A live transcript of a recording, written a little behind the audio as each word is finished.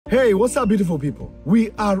Hey, what's up, beautiful people?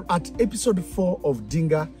 We are at episode 4 of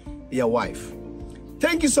DINGA, Your Wife.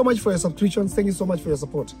 Thank you so much for your subscriptions. Thank you so much for your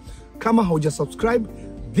support. Kama hauja subscribe,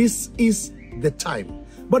 this is the time.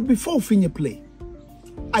 But before Finye play,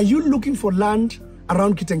 are you looking for land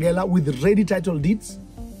around Kitengela with ready title deeds?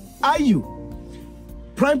 Are you?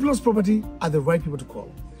 Prime Plus Property are the right people to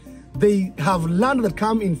call. They have land that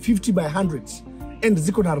come in 50 by 100s and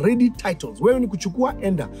ziko na ready titles. Wewe ni kuchukua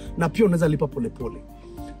enda na pia unaweza lipa pole pole.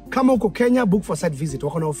 Kama uko Kenya, book for site visit.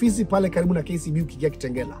 Wako na ofisi pale karibu na KCB ukigia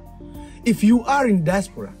Kitengela. If you are in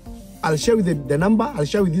diaspora, I'll share with you the number. I'll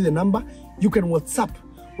share with you the number. You can WhatsApp.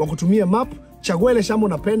 Wakutumia map. Chagua ile shamba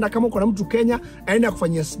unapenda. Kama uko na mtu Kenya, aenda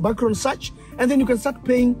kufanyia background search. And then you can start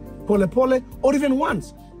paying pole pole or even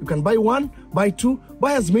once. You can buy one, buy two,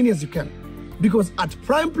 buy as many as you can. Because at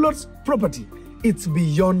Prime Plus Property, it's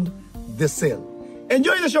beyond the sale.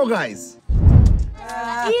 Enjoy the show, guys.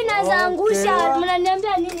 Inazangusha,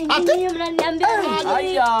 mnaniambia nini? Mnaniambia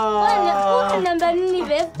nini? Mnaniambia nini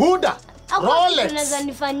babe? Buda. Roland.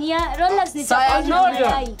 Tunazanifanyia Roland ni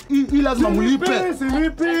chakula. Hii lazima mlipe.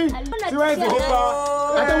 Siwezi kupa.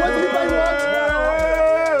 Hata wewe unafanya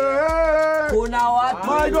kuna watu.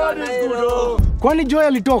 My God is good. Kwani Joy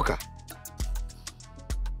alitoka?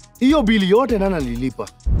 Hiyo bili yote nani alilipa?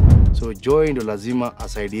 So Joy ndo lazima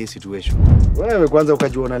asaidie situation. Wewe kwanza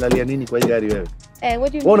ukajua unalalia nini kwa hii gari wewe? What do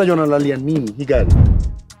you mean? Wewe unajua unalalia nini hii gari?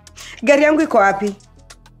 Gari yangu iko wapi?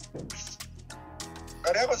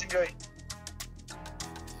 Gari yako si Joy.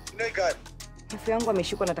 Ndio gari. Mfu yangu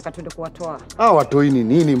ameshikwa, nataka tuende kuwatoa. Watoi ni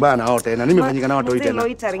nini bana hao tena? Nimefanyika na watoi tena.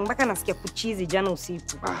 Loitering mpaka nasikia kuchizi jana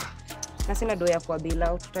usiku. Na sina doya kwa bila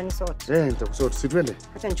au tutanisort. Nitakusort. Si twende?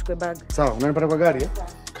 Acha nichukue bag. Sawa, unanipata kwa gari eh?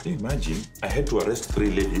 Can you imagine? I had to arrest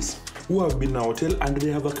 3 ladies who have been in a hotel and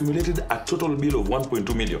they have accumulated a total bill of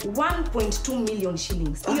 1.2 million. 1.2 million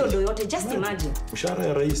shillings. Hiyo ndio yote, just imagine. Mshahara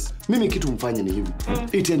ya rais. Mimi kitu mfanye ni hivi.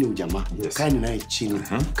 Iteni ujamaa. Yes. Kaeni naye chini.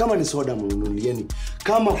 Kama ni soda mnunulieni.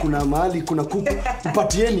 Kama kuna mahali kuna kuku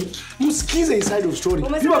upatieni. Msikize hii side of story.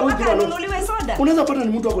 Umesema mpaka anunuliwe soda? Unaweza pata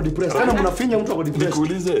ni mtu wako depressed. Kana mnafinya mtu wako depressed.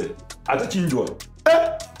 Nikuulize, atachinjwa.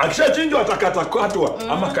 Akishachinjwa atakatwa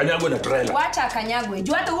ama kanyagwe na trailer. Wacha kanyagwe.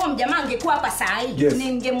 Juu hata huo mjamaa angekuwa hapa saa hii,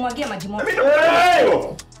 ningemwagia maji moto.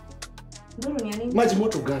 Nduru ni nini? Maji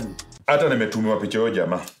moto gani? Hata nimetumiwa picha hiyo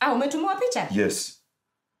jamaa. Umetumiwa picha? Yes.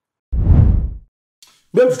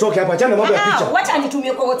 Babe tutoke hapa, achana mambo ya picha. Wacha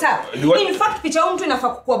nitumie kwa WhatsApp. In fact picha huyu mtu inafaa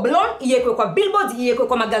kuwa blown, iwekwe kwa billboards, iwekwe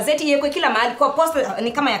kwa magazeti, iwekwe kila mahali, kwa poster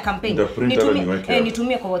ni kama ya campaign.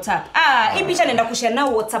 Nitumie kwa WhatsApp. Hii picha naenda kushare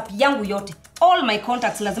nao WhatsApp yangu yote. All my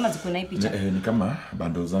contacts lazima zikuwe na hii picha. Ni kama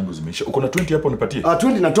bando zangu zimeisha. Uko na 20 hapo nipatie?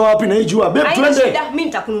 20 natoa wapi na hii jua? Babe twende. Mimi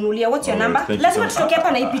nitakununulia. What's your number? Lazima tutoke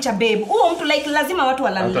hapa na hii picha babe. Huo mtu like lazima watu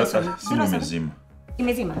walamie. Simu imezima.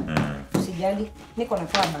 Imezima? Usijali. Niko na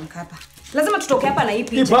power bank hapa. Lazima tutoke hapa na hii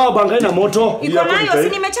picha. Hii power bank haina moto. Iko nayo, si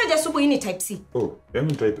nimechaja asubuhi, ni type C.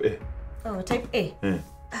 Mimi type A. Type A.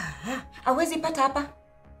 Hawezi pata hapa.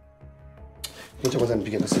 Acha kwanza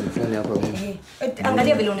nipige na simu fulani hapa mimi.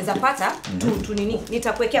 Angalia vile unaweza pata tu nini?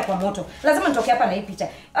 Nitakuwekea kwa moto. Lazima nitoke hapa na hii picha.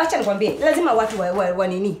 Acha nikwambie, lazima watu wa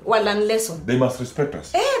nini? Wa learn lesson. They must respect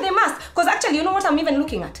us. They must. Because actually you know what I'm even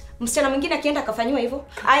looking at? Msichana mwingine akienda akafanywa hivyo.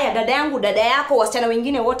 Haya, dada yangu, dada yako, wasichana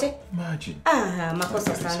wengine wote. Imagine.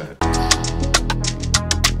 Makosa sana.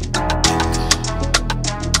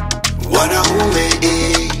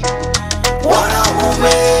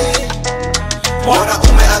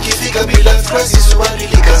 Wanaume akifika bila stress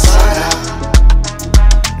subadilika sana.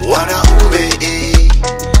 Wanaume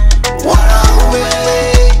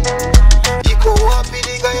iko wapi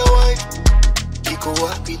dinga ya wife? Iko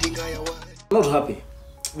wapi dinga ya wife? Not happy.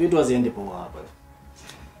 Vitu haziende poa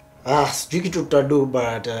hapa. Sijui kitu tutadu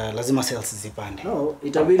but lazima sales zipande. No,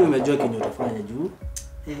 itabidi umejua kinyo utafanya juu.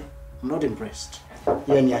 I'm not impressed.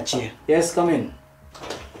 Yeye niachie. Yes, come in.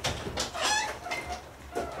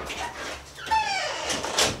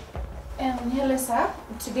 Hello sir,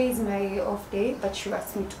 today is my off day, but you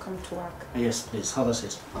asked me to come to work. Yes, please. Have a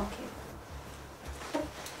seat. Okay.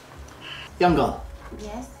 Young girl.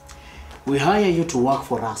 Yes? We hire you to work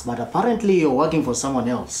for us, but apparently you're working for someone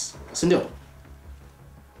else. Sindio?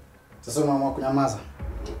 Sasa unaamua kunyamaza?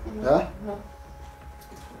 No.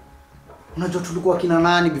 Unajua tulikuwa kina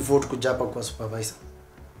nani before tukuja hapa kwa supervisor?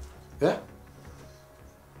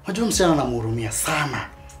 Unajua msichana namhurumia sana.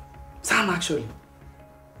 Sana actually.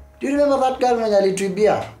 Do you remember that girl mwenye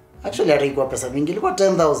alituibia? Actually alikuwa pesa mingi, ilikuwa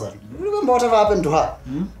 10,000. Do you remember whatever happened to her?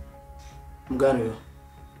 Mgani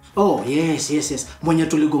huyo? Yes. Mwenye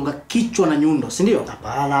tuligonga kichwa na nyundo, si ndio?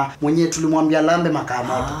 Hapana, mwenye tulimwambia lambe makaa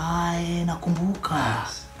moto. Nakumbuka.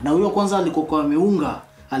 Na huyo kwanza alikuwa kwa ameunga,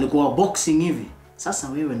 alikuwa boxing hivi. Sasa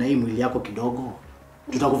wewe na hii mwili yako kidogo.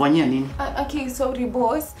 Tutakufanyia nini? Okay, sorry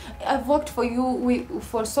boss. I've worked for you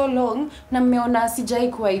for so long na mmeona sijai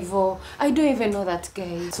kwa hivyo. I don't even know that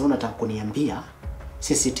guy. So unataka kuniambia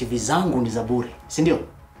CCTV zangu ni za bure, si ndio?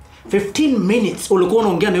 15 minutes ulikuwa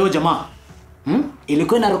unaongea na yule jamaa.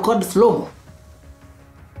 Ilikuwa ina record slow.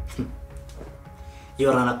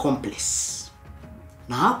 You're an accomplice.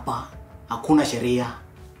 Na hapa hakuna sheria.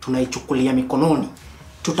 Tunaichukulia mikononi.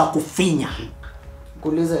 Tutakufinya.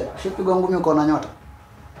 Kuulize, shipigwa ngumi uko na nyota?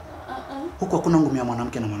 Huko hakuna ngumi ya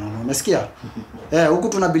mwanamke na mwanaume. Umesikia? Huku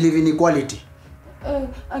tuna believe in equality.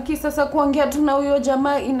 Aki sasa kuongea tu na huyo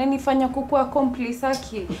jamaa inanifanya kukuwa accomplice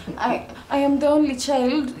Aki. I am the only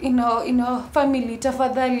child in a family,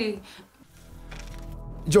 tafadhali.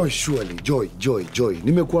 Joy, surely, Joy.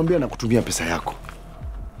 Nimekuambia na kutumia pesa yako.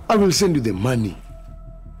 I will send you the money.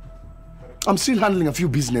 I'm still handling a few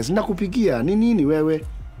business. Nakupigia. Nini wewe?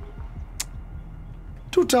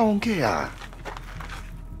 Tutaongea.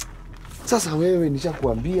 Sasa wewe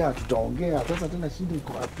nishakuambia tutaongea. Sasa tena shida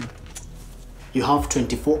iko wapi? You have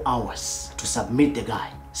 24 hours to submit the guy.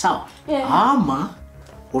 Sawa? Yeah. Ama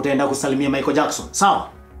utaenda kusalimia Michael Jackson. Sawa?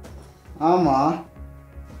 Ama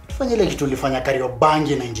tufanye ile kitu ulifanya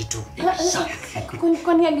Kariobangi 92.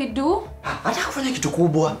 Kwani alidu? Hata kufanya kitu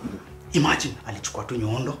kubwa. Imagine alichukua tu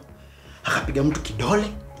nyondo, akapiga mtu kidole,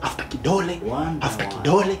 after kidole, after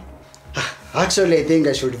kidole. Actually, I think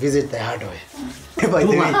I should visit the hardware. By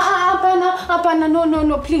the way. Hapana,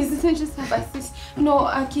 no, please, it's not just have a sis. No,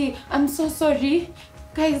 Aki, I'm so sorry.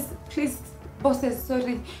 Guys, please, bosses,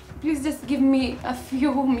 sorry. Please just give me a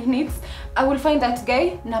few minutes. I will find that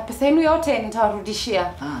guy. Na pesa yenu yote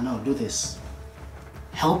nitawarudishia. No, do this.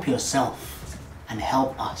 Help yourself and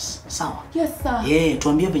help us. Sawa? Yes, sir. Yeah,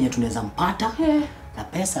 tuambie venye tunaweza mpata na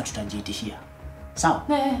pesa tutajiitishia. Sawa?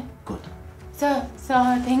 Good. Sir,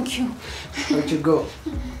 thank you. Let you go.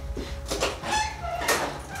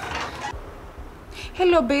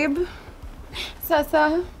 Hello, babe.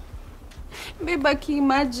 Sasa, babe, Aki,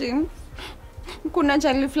 imagine. Kuna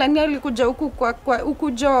chali fulani alikuja huku kwa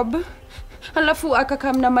huku job. Alafu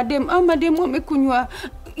akakamna madem. Madem wamekunywa.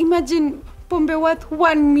 Imagine pombe worth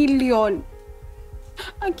 1 million.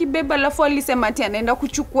 Akibeba alafu alisema ati anaenda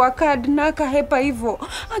kuchukua card na akahepa hivyo.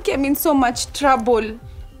 Aki, I'm in so much trouble.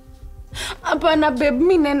 Hapana babe,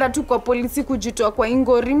 mimi naenda tu kwa polisi kujitoa kwa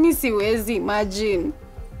ingori, mimi siwezi, imagine.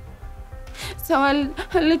 So I'll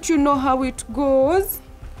let you know how it goes.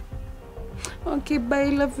 Okay,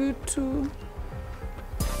 bye, love you too.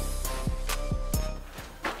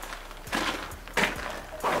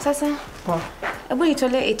 Sasa, hebu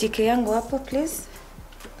nitolee ATK yangu hapo, please.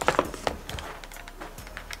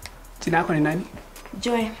 Jina yako ni nani?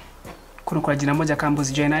 Joy. Kuna jina moja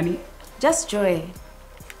campus Joy nani? Just Joy.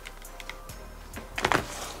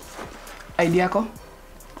 ID yako?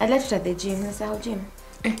 I left it at the gym. Nasahau gym.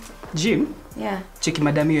 Gym? Yeah. Cheki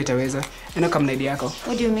madam hiyo itaweza. Neno kama na ID yako.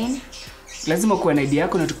 What do you mean? Lazima kuwa na ID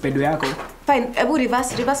yako na tukupedo yako. Fine. Ebu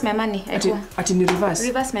reverse my money. Ati ni reverse?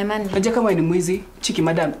 Reverse my money. Unajua kama ni mwizi, cheki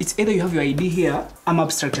madam, it's either you have your ID here ama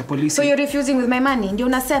abstract ya polisi. So you're refusing with my money? Ndio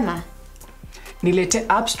unasema? Nilete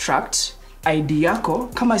abstract ID yako,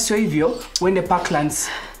 kama sio hivyo, uende Parklands.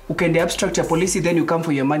 Ukaende abstract ya polisi, then you come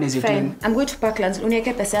for your money as you claim. Fine. I'm going to Parklands.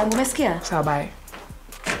 Uniweke pesa yangu, umesikia? Sawa, bye.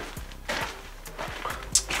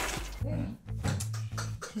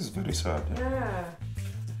 This is very sad.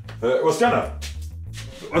 Wasichana,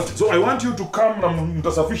 so I want you to come na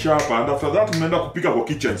mtasafisha hapa, and after that mnaenda kupika kwa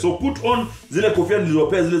kitchen. So put on zile kofia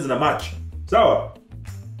nilizopea, zile zina match. Sawa?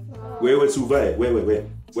 Wewe suvae,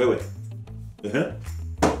 wewe.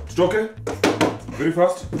 Tutoke? Very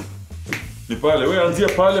fast. Ni pale, wewe anzia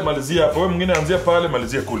pale, malizia hapa. Wewe mwingine anzia pale,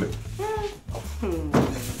 malizia kule.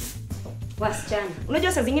 Wasichana,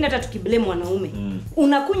 unajua saa zingine hata tukiblame wanaume.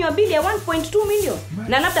 Unakunywa bili ya 1.2 million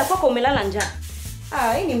na labda kwako umelala njaa.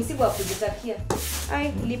 Hii ni msiba wa kujitakia.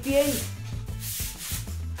 Lipieni.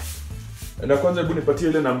 Na kwanza hebu nipatie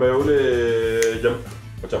ile namba ya ule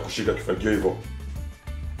acha kushika kifagio hivyo.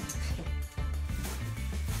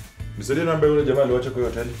 Nisaidie namba ya ule jamaa aliwacha kwa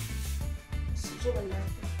hoteli. Sijui nani.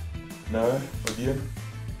 Na wewe, Ochieng?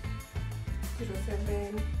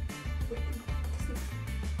 07.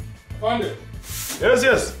 Pande.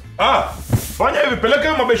 Yes. Fanya hivi, peleka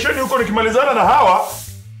hiyo mabesheni huko, nikimalizana na hawa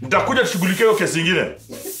nitakuja tushughulikie hiyo kesi nyingine.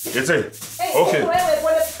 Yes, okay. Wewe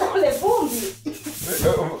pole vumbi.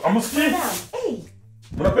 Amuski.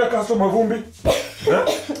 Mnapea customer vumbi?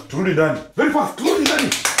 Turudi ndani. Very fast, turudi ndani.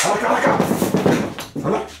 Haraka.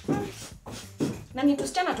 Na ni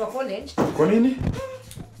tusichana tu college. Kwa nini?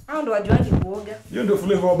 Hao ndo wajuangi kuoga. Hiyo ndio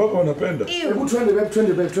flavor wa baba wanapenda. Hebu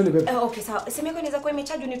twende babe. Okay, sawa. Simu yako inaweza kuwa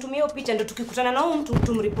imechaji, nitumie hiyo picha ndio tukikutana na huyo mtu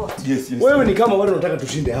tumreport. Yes. Wewe ni kama wale unataka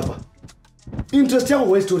tushinde hapa. Interest yako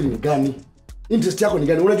kwa story ni gani? Interest yako ni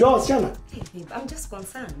gani? Unajua wasichana? Hey babe, I'm just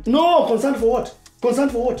concerned. No, concerned for what?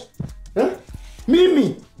 Concerned for what?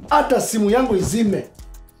 Mimi hata simu yangu izime.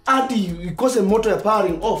 Hadi ikose moto ya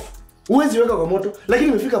powering off. Uwezi weka kwa moto, lakini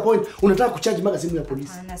imefika point unataka kucharge mpaka simu ya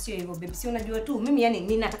polisi. Na sio hivyo babe, si unajua tu mimi yani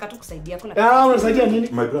ninataka tu kusaidia kuna. Unasaidia nini?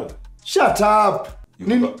 My brother. Shut up.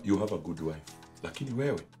 You have a good wife. Lakini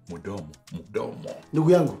wewe mdomo.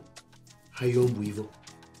 Ndugu yangu, hayombu hivyo.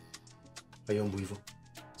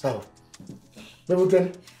 Sawa. Wewe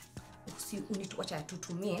twende. Si unituacha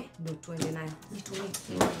tutumie ndio tuende nayo. Nitumie.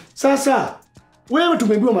 Sasa wewe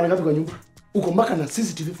tumeambiwa mara ngapi kwa nyumba? Uko mpaka na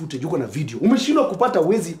CCTV footage, uko na video. Umeshindwa kupata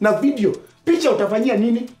wezi na video. Picha utafanyia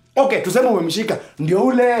nini? Okay, tuseme umemshika. Ndio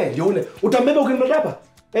ule. Utambeba ukienda hapa?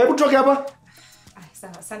 Hebu toke hapa.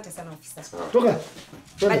 Sawa, asante sana ofisa. Toka.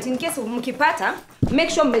 But in case mkipata, make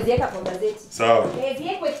sure mmeziweka kwa gazeti. Sawa.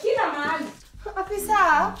 Viekwe kila mahali.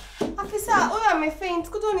 Afisa, huyo amefaint.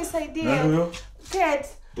 Kuja unisaidie. Nani huyo? Ted.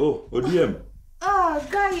 Oh, ODM.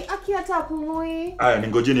 Guy, aki hata apumui. Aya,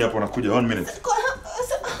 ningojeni hapo nakuja 1 minute.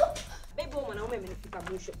 Baby, mwanaume amenifika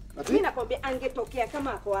mwisho. Mimi nakwambia angetokea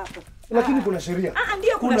kama ako hapo. Lakini kuna sheria.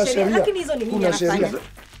 Ndio kuna sheria, lakini hizo ni mimi nafanya.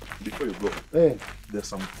 Before you go, there's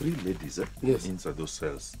some 3 ladies inside those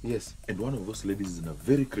cells. Yes. And one of those ladies is in a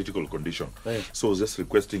very critical condition. So I was just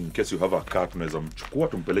requesting, in case you have a car, tunaweza mchukua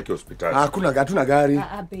tumpeleke hospitali. Hatuna gari.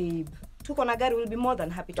 Babe. Tuko na gari, will be more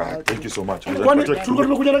than happy to help. Thank you so much. Kwani tulikuwa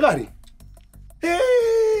tumekuja na gari?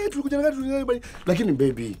 Tulikuja na gari. Lakini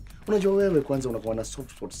baby, unajua wewe kwanza unakuwa na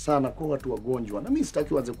soft spot sana kwa watu wagonjwa. Na mimi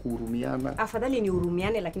sitaki waanze kuhurumiana. Afadhali ni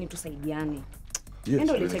hurumiane lakini tusaidiane. Yes.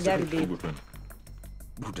 Ndio lete gari baby.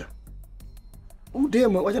 Buda.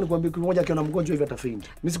 Udema, wacha nikwambie kitu moja, akiona mgonjwa hivi atafaint.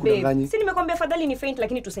 Mimi sikudanganyi. Si nimekwambia afadhali ni faint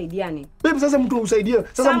lakini tusaidiane. Babe, sasa mtu usaidie.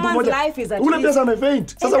 Sasa mtu mmoja. Ule pesa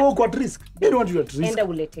amefaint. Sasa wewe uko at risk. You don't want to at risk. Enda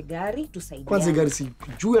ulete gari tusaidiane. Kwanza gari si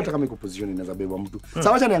juu hata kama iko position inaweza beba mtu.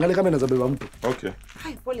 Sasa wacha niangalie kama inaweza beba mtu. Okay.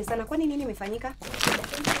 Hai, pole sana. Kwani nini imefanyika?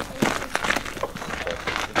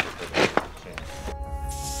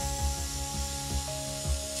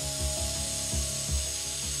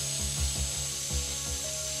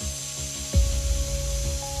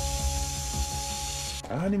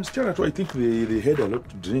 Ni msichana tu, I think they had a lot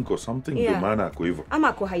to drink or something. Ndio maana ako hivyo. Ama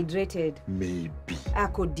ako hydrated. Maybe.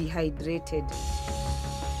 Ako dehydrated.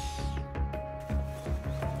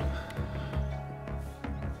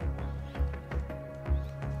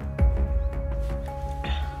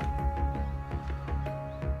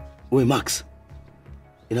 Wewe Max.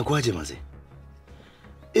 Inakuaje maze?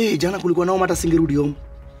 Jana kulikuwa nao hata singerudi home.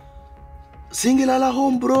 Singelala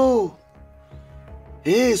home bro.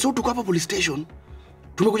 So tuko hapa police station.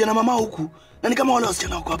 Tumekuja na mama huku na ni kama wale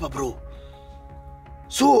wasichana wako hapa bro.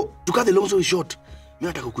 So to cut the long story short, mimi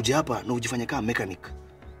nataka kukuja hapa na ujifanye kama mechanic.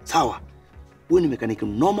 Sawa? Wewe ni mechanic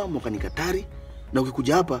mnoma, mechanic hatari, na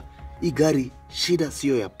ukikuja hapa hii gari shida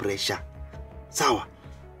sio ya pressure. Sawa?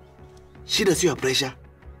 Shida sio ya pressure.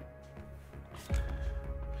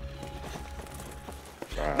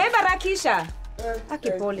 Beba rakisha.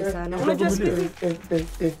 Akipole sana. Unajua speed.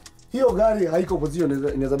 Hiyo gari haiko position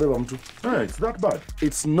inaweza beba mtu. It's that bad.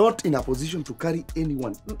 It's not in a position to carry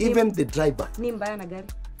anyone, even the driver. Ni mbaya na gari.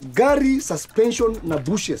 Gari suspension na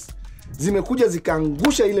bushes zimekuja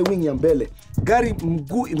zikaangusha ile wing ya mbele. Gari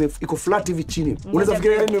mguu iko flat hivi chini. Unaweza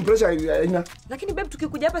fikiria ni pressure ina. Lakini babe,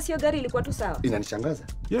 tukikuja hapa sio gari ilikuwa tu sawa. Inanishangaza.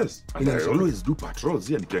 Yes. I always do patrols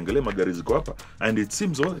here nikiangalia magari ziko hapa and it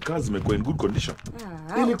seems all the cars zimekuwa in good condition.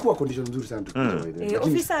 Ilikuwa condition nzuri sana tukio.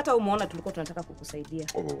 Ofisa hata umeona tulikuwa tunataka kukusaidia.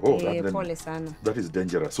 Pole sana. That is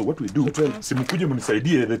dangerous. So what we do, simkuje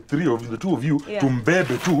mnisaidie the two of you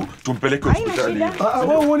tumbebe tu tumpeleke hospitali.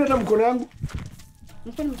 Wewe uone hata mkono yangu.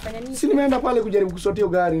 Mko mfanya nini? Si nimeenda pale kujaribu kusotia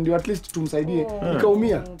gari ndio at least tumsaidie.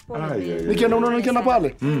 Nikaumia. Nikienda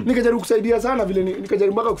pale. Nikajaribu kusaidia sana vile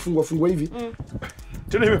nikajaribu mpaka kufungwa hivi.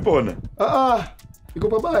 Tena imepona. Iko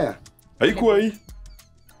pabaya. Haikuwa hii.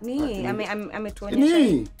 Ni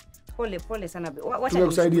ametuonyesha. Pole sana. Wacha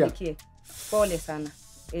nikusaidia. Pole sana.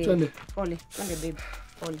 Pole babe.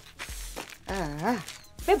 Pole.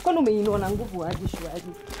 Babe, kwani umeinua na nguvu aje shwari?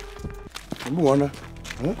 Umeona?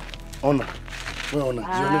 Ona. Wewe ona.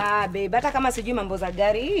 Babe, hata kama sijui mambo za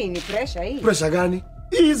gari, hii ni pressure hii. Pressure gani?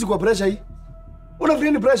 Hii si kwa pressure hii.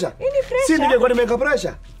 Unafikiri ni pressure? Hii ni pressure. Si ningekuwa nimeweka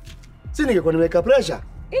pressure.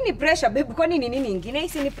 Hii ni pressure babe, kwani ni nini nyingine? Hii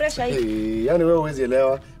si ni pressure hii. Yaani wewe huwezi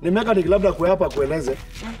elewa. Ni mechanic labda kwa hapa kueleze.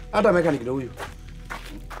 Hata mechanic ndio huyu.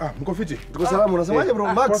 Mko fiti? Tuko salama. Unasemaje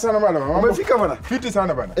bro Max? Kwa sana bana. Umefika bana? Fiti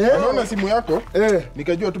sana bana. Unaona simu yako?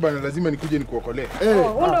 Nikajua tu bana lazima nikuje nikuokolee.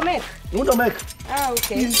 Undo make.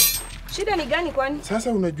 Okay. Shida ni gani kwani?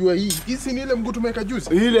 Sasa unajua hizi ni ile mguu tumeweka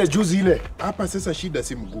juzi. Ile juzi ile. Hapa sasa shida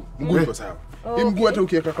si mguu. Mguu iko sawa. Hii mguu hata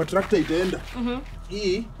ukiweka kwa tractor itaenda.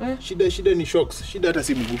 Hii shida ni shocks. Shida hata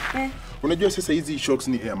si mguu. Unajua sasa hizi shocks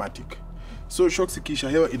ni airmatic. So shocks ikisha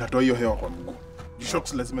hewa inatoa hiyo hewa kwa mguu.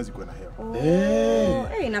 Shocks lazima zikuwe na hewa.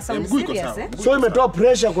 Ina sound serious So imetoa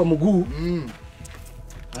pressure kwa mguu.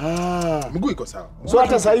 Mguu iko sawa. So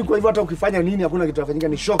hata sasa hivi kwa hivyo hata ukifanya nini hakuna kitu kinafanyika,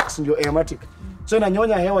 ni shocks ndio airmatic. So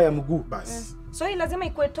inanyonya hewa ya mguu basi. So hii lazima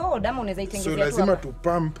ikuwe told ama unaweza itengenezea tu. So lazima tu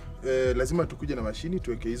pump, lazima tukuje na mashini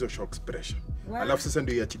tuweke hizo shocks pressure. Alafu sasa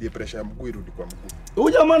ndio iachilie pressure ya mguu irudi kwa mguu.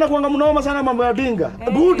 Huyu jamaa anakuanga mnoma sana mambo ya dinga.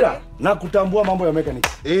 Buda na kutambua mambo ya mechanics.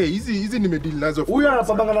 Hizi nimedeal nazo. Huyu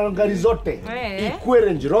anapambana na gari zote. Ikuwe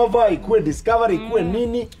Range Rover, ikuwe Discovery, ikuwe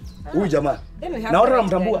nini. Huyu jamaa. Na watu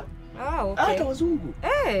wanamtambua. Okay. Hata wazungu.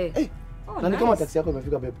 Na ni kama taksi yako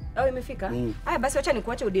imefika bebe. Imefika? Basi acha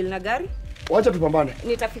nikuache udeal na gari. Wacha tupambane.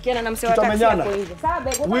 Nitafikiana na msee wa taksi hapo hivyo. Sawa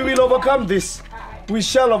bebe. We will overcome this. We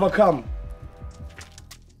shall overcome.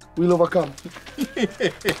 We'll overcome.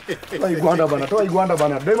 Toa igwanda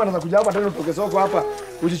bana. Dema anaanza kuja hapa tena utoke soko hapa.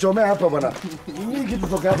 Ujichomea hapa bana. Nini kitu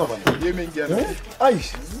toke hapa bana? Yeye ameingia.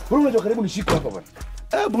 Wewe unajua karibu nishike hapa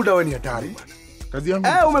bana. Buda wewe ni hatari bana. Kazi yangu.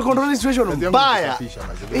 Umecontrol situation mbaya.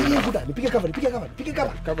 Buda, nipige cover.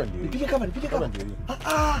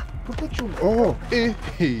 Protection.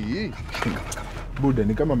 Buda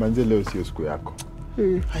ni kama manze leo sio siku yako.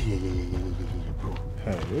 Bro.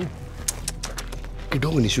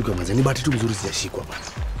 Kidogo nishuka manze, ni bahati tu mzuri sijashikwa bana.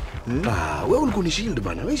 Wewe ulikuwa ni shield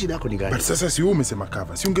bana. Wewe shida yako ni gani? But sasa si wewe umesema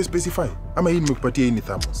cover. Si unge specify. Ama hii nimekupatia hii ni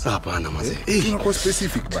thermos. Hapana manze. Unakuwa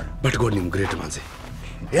specific bana. But God ni great manze.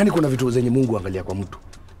 Yaani kuna vitu zenye Mungu angalia kwa mtu.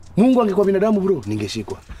 Mungu angekuwa binadamu bro,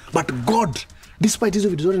 ningeshikwa. But God, despite hizo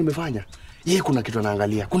vitu zote nimefanya, yeye kuna kitu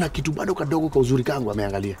anaangalia. Kuna kitu bado kadogo ka uzuri kangu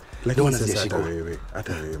ameangalia. Lakini sasa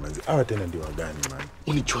hata wewe manzi. Hawa tena ndio wagani man?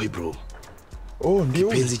 Unichoi bro. Ndio.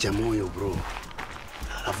 Kipenzi cha moyo bro.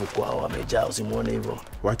 Alafu kwao wamejaa usimuone hivyo.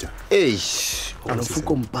 Wacha. Ana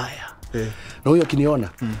mfuko mbaya. Na huyo akiniona,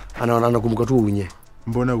 anakumbuka tu unye.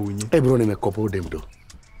 Mbona unye? Bro nimekopa udem ndo.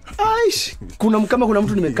 Kama kuna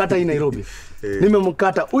mtu nimekata hii Nairobi.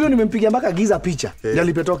 Nimemkata. Huyo nimempigia mpaka giza picha.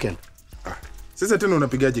 Jalipe token. Sasa tena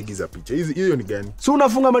unapigaje giza picha? Hiyo ni gani? So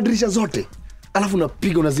unafunga madirisha zote. Alafu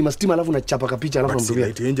unapiga unazima stima alafu unachapa kapicha alafu unamtumia.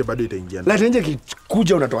 Light nje bado itaingia. Light nje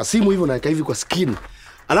kikuja unatoa simu hivyo unaweka hivi kwa skin.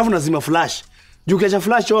 Alafu unazima flash. Juu kiacha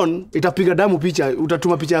flash on itapiga damu picha,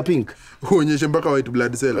 utatuma picha ya pink. Uonyeshe mpaka white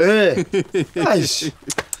blood cell.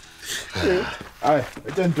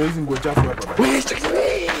 Acha nitoe hizi nguo chafu hapa bana.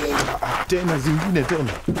 Tena zingine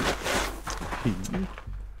tena.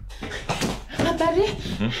 Habari?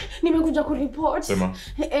 Nimekuja kuripoti. Sema.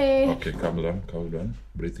 Okay, calm down.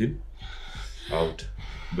 Breathe in. Out.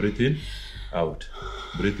 Breathe in. Out.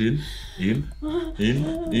 Breathe in.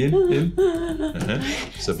 In.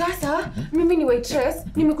 Sasa, mimi ni waitress,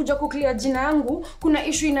 nimekuja kuclear jina yangu. Kuna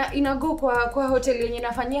issue inago kwa hoteli yenye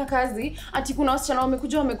nafanyia kazi. Ati kuna wasichana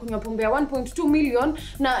wamekuja wamekunywa pombe ya 1.2 million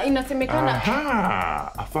na inasemekana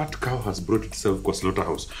a fat cow has brought itself kwa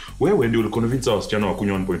slaughterhouse. Wewe ndio uliconvince wasichana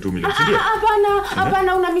wakunywa 1.2 million, si ndio?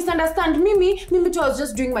 Hapana, una misunderstand. Mimi tu I was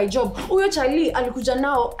just doing my job. Huyo Charlie alikuja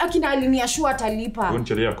nao, akina aliniashua atalipa. Wewe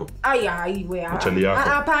Charlie yako? Wewe. Charlie yako?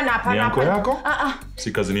 Hapana. Yako?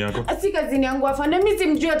 Si kazini yako? Si kazini yangu afande. Mimi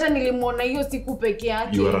simjui hata nilimuona hiyo siku peke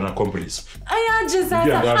yake. You are an accomplice. Aje sasa.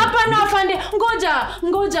 Hapana afande.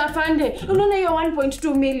 Ngoja afande. Unaona hiyo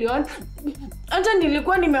 1.2 million? Hata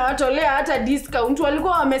nilikuwa nimewatolea hata discount.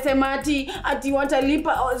 Walikuwa wamesema ati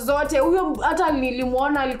watalipa zote. Huyo hata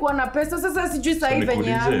nilimuona alikuwa na pesa. Sasa sijui sasa hivi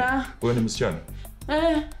venye ana. Wewe ni msichana?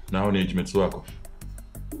 Na hao ni intimates wako?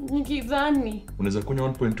 Nikidhani. Unaweza kunywa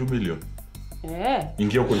 1.2 million?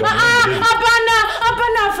 Ingia huko ndani.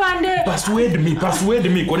 Hapana afande. Persuade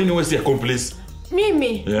me. Kwa nini wewe si accomplice?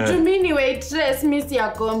 Mimi? Mimi ni waitress, mimi si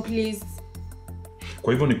accomplice.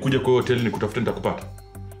 Kwa hivyo nikuje kwa hoteli nikutafute nitakupata?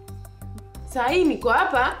 Sahi niko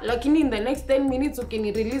hapa, lakini in the next 10 minutes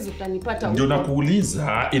ukinirelease utanipata huko. Ndio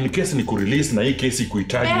nakuuliza in case ni kurelease na hii case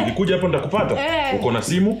ikuhitaji. Nikikuja hapo nitakupata? Uko na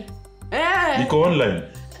simu? Niko online.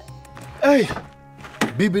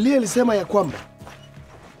 Biblia ilisema ya kwamba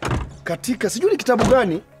katika sijui kitabu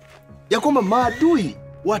gani ya kwamba maadui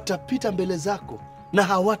watapita mbele zako na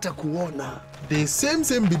hawatakuona. The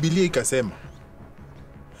same Biblia ikasema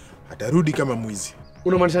atarudi kama mwizi.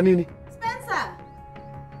 Unamaanisha nini?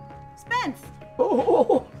 Spence.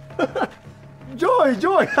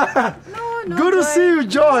 Joy. No, no. Good to Joy. see you,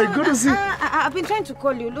 Joy. Good to see you. I've been trying to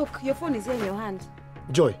call you. Look, your phone is here in your hand.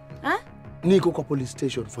 Joy. Huh? Niko kwa police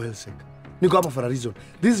station for hell's sake. Niko hapa for a reason.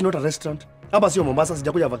 This is not a restaurant. Hapa sio Mombasa,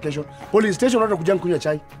 sijakuja vacation. Police station watu kuja kunywa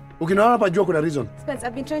chai. Ukinaona hapa jua kuna reason. Spence,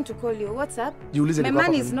 I've been trying to call you. What's up? Jiulize my niko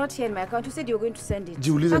hapa money kwa is nini? not here in my account. You said you were going to send it.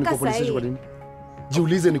 Jiulize niko police station kwa nini?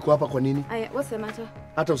 Jiulize niko hapa kwa nini? What's the matter?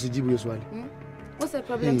 Hata usijibu hiyo swali. What's the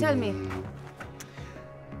problem? Tell me.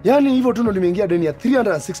 Yaani hivyo tu ndo nimeingia deni ya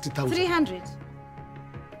 360,000.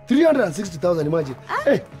 360,000 imagine.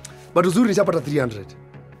 But uzuri nishapata 300.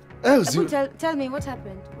 Tell me what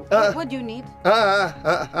happened. What do you need?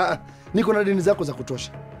 Niko na deni zako za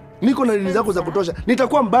kutosha.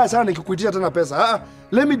 Nitakuwa mbaya sana nikikuitisha tena pesa.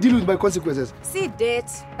 Let me deal with my consequences. See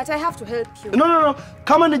date, but I have to help you. No.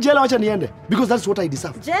 Kama ni jela wacha niende because that's what I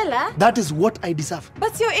deserve. Jela? That is what I deserve.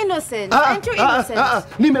 But you're innocent. Aren't you innocent?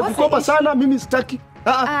 Nimekukopa sana, mimi sitaki.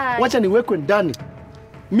 Wacha niwekwe ndani.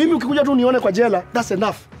 Mimi ukikuja tu nione kwa jela, that's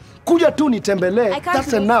enough. Kuja tu nitembelee,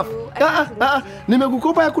 that's enough.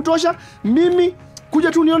 Nimekukopa ya kutosha. Mimi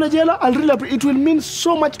kuja tu nione jela, it will mean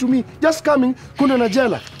so much to me. Just coming kuna na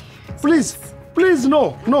jela. Please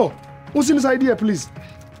no. Usinisaidie please.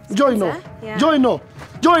 Joy no. Yeah.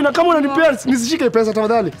 Joy na kama unanipea nisishike pesa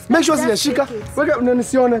tafadhali. Make sure sijashika. Weka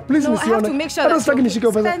nisione, please nisione. Hata sitaki nishike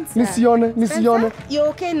pesa. Nisione. You're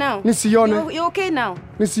okay now. Nisione. You're okay now.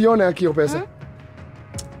 Nisione akio pesa.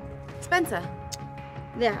 Spencer.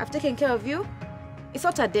 Yeah, I've taken care of you. It's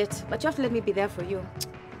not a date, but you have to let me be there for you.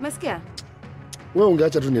 Umesikia? Wewe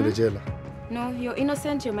ungeacha tu niende jela. No, you're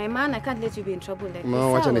innocent, you're my man. I can't let you be in trouble like this.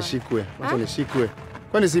 No, wacha nishikwe.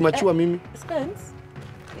 Kwani si machua mimi? Spence,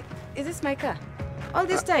 is this my car? All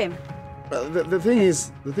this time? The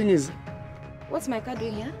thing is. What's my car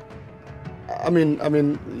doing here? I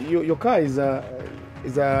mean, your car is a.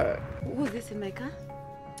 Who's this in my car?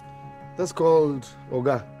 That's called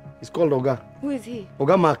Oga. It's called Oga. Who is he?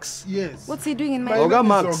 Oga Max. Yes. What's he doing in my car? Oga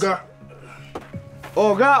Max.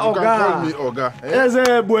 Oga. You can call me Oga.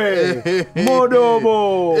 Ezebwe.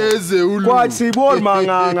 Modobo. Ezeulu. Kwachibor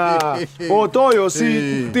manganga. Otoyo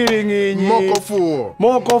si tiringinyi.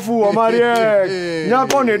 Mokofu Marya.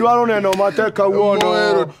 Nyako ni dwaro neno mateka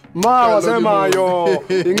uono. Wasema yo.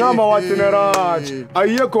 Ingama watineraj.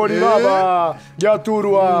 Aye kodi baba.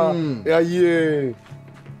 Jaturwa. Aye.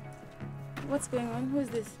 What's going on? Who is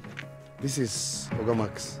this? This is Oga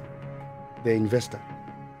Max, the investor.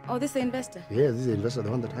 Oh, this is the investor? Yes, this is the investor,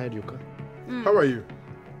 the one that hired your car. How are you?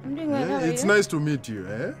 I'm doing well. How are you? It's nice to meet you.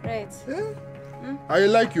 Right. I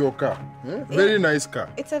like your car. Very nice car.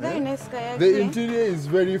 It's a very nice car, actually. The interior is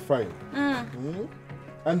very fine.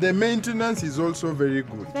 And the maintenance is also very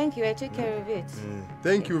good. Thank you. I take care of it.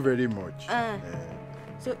 Thank you very much.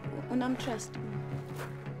 So, unamtrust?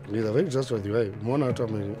 He's a very trustworthy guy. Mwana hata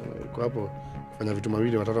kwa hapo fanya vitu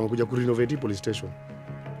mawili watatu amekuja kurenovate police station.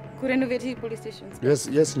 Kurenovate police station.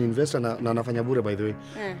 Yes, ni investor na anafanya bure by the way.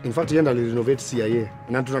 In fact yenda renovate CIA.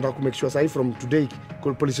 Na tunataka ku make sure sahi from today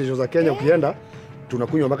police stations za Kenya ukienda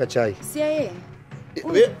tunakunywa mpaka chai. CIA.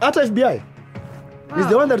 Hata FBI. He's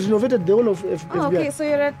the one that renovated the whole of FBI. Oh, okay, so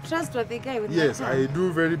you're a trustworthy guy with Yes, that. I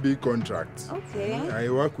do very big contracts. Okay. I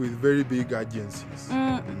work with very big agencies.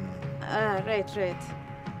 Right.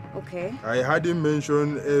 Okay. I hadn't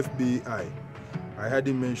mentioned FBI. I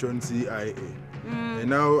hadn't mentioned CIA. And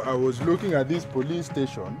now I was looking at this police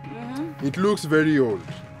station. It looks very old.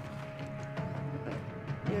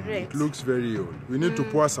 You're right. It looks very old. We need to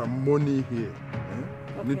pour some money here.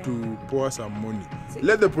 We need to pour some money.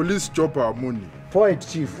 Let the police chop our money. Poet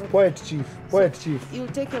chief. You'll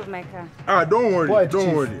take care of my car. Don't worry.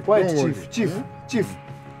 Don't worry. Chief.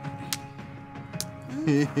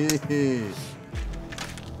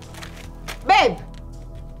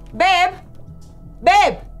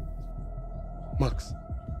 Babe! Max,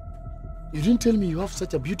 you didn't tell me you have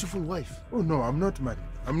such a beautiful wife. Oh no, I'm not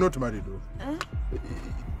married. Though.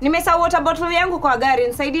 Nimesahau water bottle yangu kwa gari,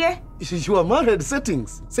 nisaidie? You are married.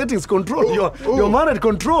 Settings control. You're married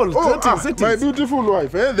control. Settings. My beautiful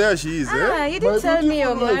wife. There she is. You didn't tell me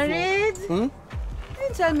you're married. You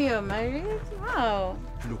didn't tell me you're married. Wow.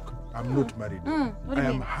 Look, I'm not married. I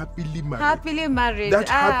am happily married. Happily married. That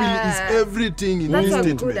happily is everything in this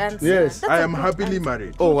statement. Yes. I am happily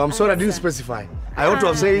married. Oh, I'm sorry I didn't specify. I ought to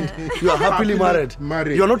have said you are happily married.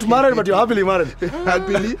 You're not married, but you're happily married.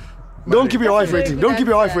 Happily. Don't keep your wife waiting. Don't keep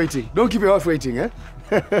your wife waiting.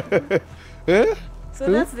 So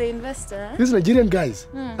that's the investor. These Nigerian guys,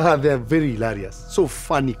 they're very hilarious. So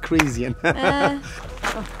funny, crazy. And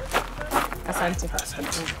Asante.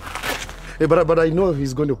 But I know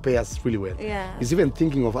he's going to pay us really well. Yeah. He's even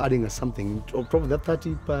thinking of adding us something, or probably that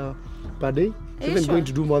 30 per day. He's even going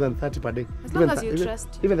to do more than 30 per day. As long as you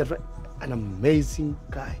trust. Even that. an amazing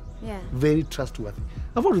guy. Yeah. Very trustworthy.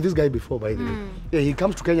 I've worked with this guy before, by the way. Yeah, he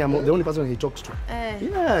comes to Kenya. I'm the only person he talks to. So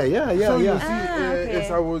you see,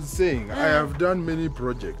 as I was saying, I have done many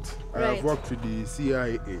projects. I have worked with the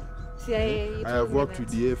CIA. I have worked with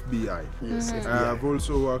the FBI. Yes, I have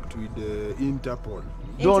also worked with the Interpol.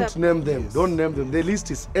 Don't name them. Don't name them. The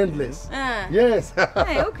list is endless. Yes.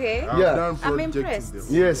 Hey, okay. I've done I'm projects impressed. with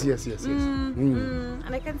them. Yes.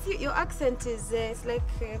 And I can see your accent is it's like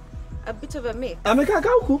a bit of a mix. Amekaa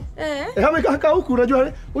huku? Amekaa huku,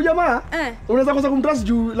 unajua huyu jamaa unaweza kosa kumtrust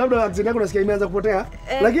juu labda accent yako unasikia imeanza kupotea.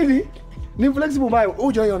 Lakini ni flexible mayo.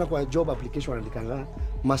 Unaona kwa job application andikanga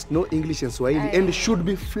must know English and Swahili and should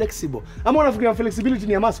be flexible. Ama unafikiria flexibility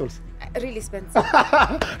ni ya muscles? Really Spencer.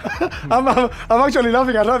 I'm actually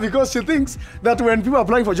laughing at her because she thinks that when people are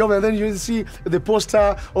applying for job and then you see the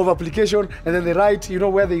poster of application and then they write, you know,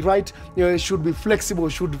 where they write, should be flexible.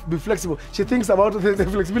 She thinks about the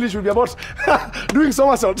flexibility should be about doing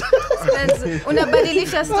somersault. Spencer,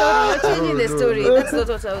 unabadilisha story. You're changing the story. That's not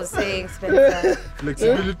what I was saying, Spencer.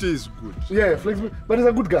 Flexibility is good. Yeah, flexible, but he's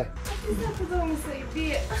a good guy.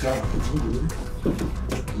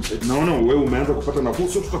 Naona wewe umeanza kupata nafuu,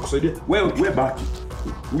 sio tutakusaidia. Wewe baki.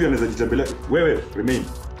 Huyu anaweza jitembelea. Wewe remain.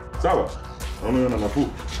 Sawa? Naona wewe una nafuu.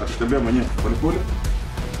 Atatembea mwenyewe. Pole.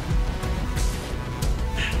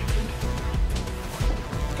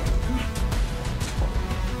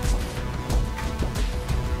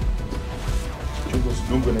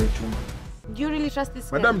 Chungo na chungo. Do you really trust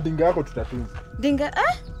this Madam, man? dinga yako tutatunza. Dinga?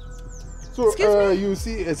 So, you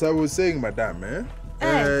see, as I was saying, madam,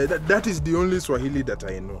 that is the only Swahili that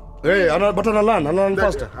I know. Hey, but I learn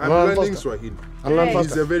faster. I'm learning Swahili.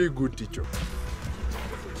 He's a very good teacher.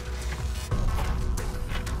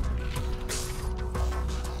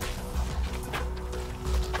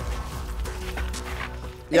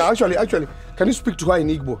 Yeah, actually, can you speak to her in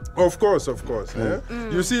Igbo? Of course.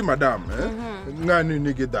 You see, madam, ngani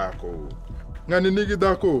nigidako,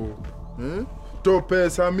 to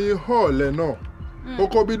pesa mi hole no.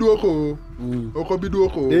 Okobiduoko.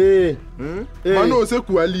 Mano se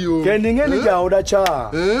kualio. Keningeni jaoda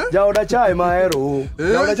cha. Jaoda cha maero.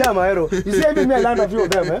 You see, me land a few of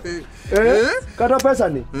them, Kata pesa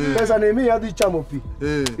ni. Pesa ni mi hadi chamopi.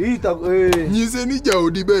 Ita Nyise ni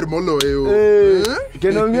jaodi ber molo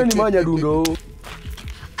Kenongeni manya dundo.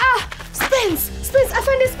 Spence, I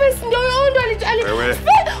found the Spence. Ndio ali. Wewe.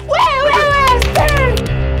 Spence.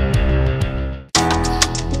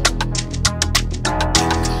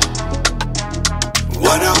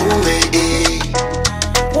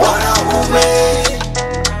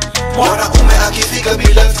 Wanaume akifika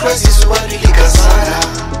bila crisis hubadilika sana.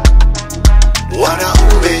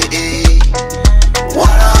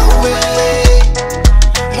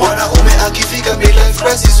 Wanaume akifika bila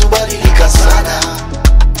crisis hubadilika sana.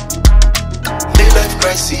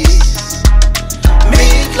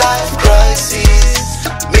 Midlife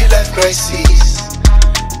crisis.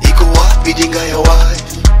 Iko wapi dinga ya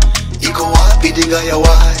wife? Iko wapi dinga ya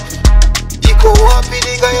wife? Iko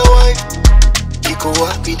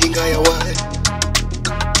wapi dinga ya wife?